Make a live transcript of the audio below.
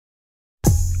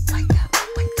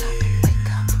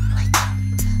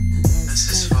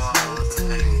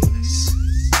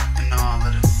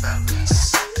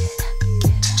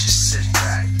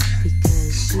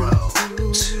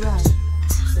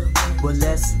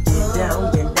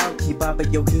Get down, keep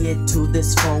bobbing your head to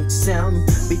this funk sound.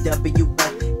 BW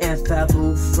and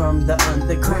Fabu from the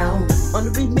underground. On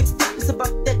the remix, it's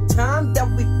about that time that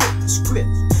we flip the script.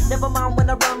 Never mind when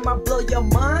I rhyme, I blow your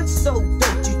mind, so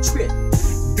don't you trip.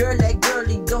 Girly,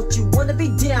 don't you wanna be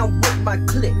down with my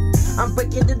clique? I'm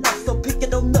breaking it up, so pick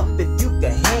it on up if you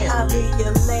can handle I'll be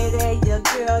your lady, your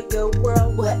girl, your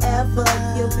world, wherever.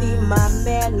 You'll be my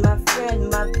man, my friend,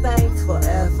 my thing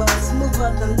forever.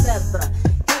 Smoother than leather.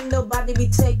 Ain't nobody be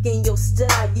taking your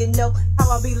style. You know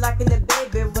how I be liking it,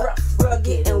 baby. Rough,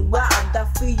 rugged, and wild. I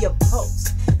feel your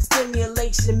pulse.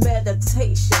 Stimulation,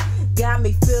 meditation. Got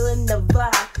me feeling the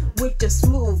vibe with your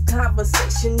smooth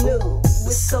conversation. Ooh,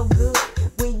 it's so good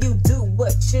when you do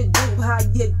what you do, how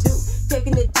you do.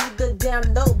 Taking it to the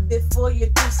down low before you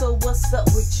do. So what's up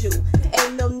with you?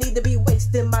 Ain't no need to be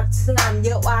wasting my time.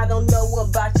 Yo, I don't know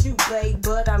about you, babe,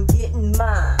 but I'm getting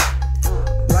mine.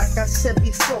 Like I said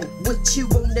before, what you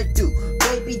wanna do?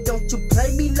 Baby, don't you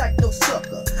play me like no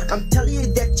sucker. I'm telling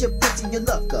you that you're pressing your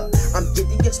luck up. I'm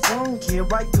getting you strong, here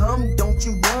I come, don't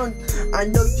you run. I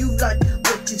know you like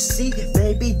what you see,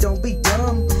 baby, don't be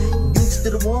dumb. Used to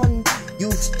the one,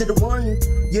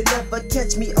 you never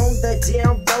catch me on the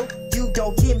down low. You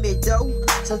don't hear me though,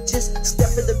 so just step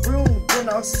in the room, then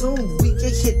I'll soon we can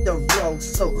hit the road.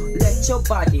 So let your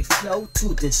body flow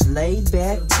to this laid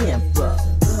back tempo.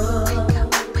 Wake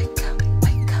up, wake up,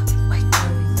 wake up, wake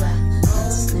up.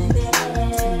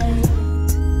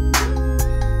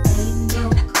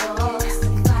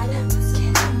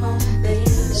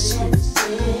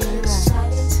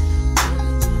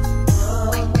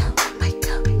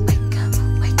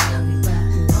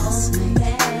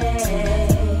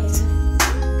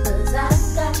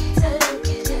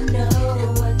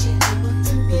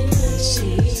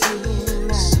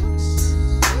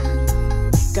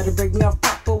 Gotta break me off,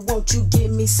 Papa, won't you give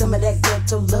me some of that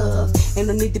ghetto love? Ain't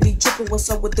no need to be tripping, what's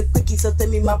up with the quickie, so tell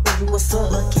me my baby, what's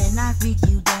up? But can I freak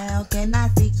you down, can I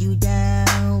freak you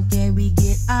down? Can we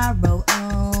get our roll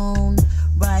on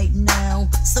right now?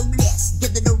 So let's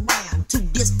get it around to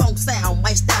this funk sound,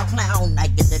 my style clown. I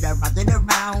get it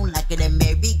around, like it a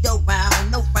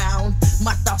merry-go-round, no round.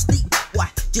 My thoughts deep, why,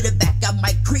 to the back of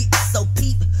my creep, so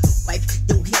peep. Wipe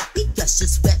your hip because you're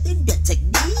sweating the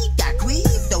technique. I grieve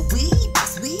the weed, I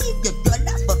sweep, you're good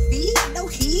enough for feed, no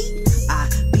heat. I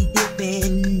be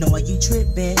dipping, or you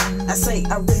tripping? I say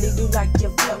I really do like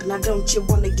your flow. Now don't you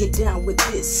wanna get down with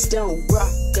this? Don't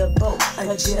rock the boat,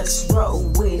 I just roll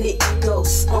with it.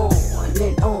 Goes on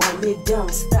and on, it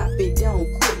don't stop, it don't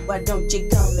quit. Why don't you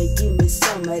come and give me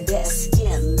some of that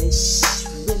scandalous?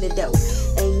 Really dope,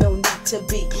 ain't no need to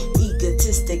be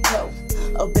egotistical.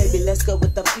 Oh baby, let's go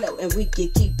with the flow and we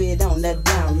can keep it on that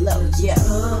down low, yeah.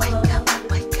 Wake up,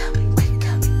 wake up.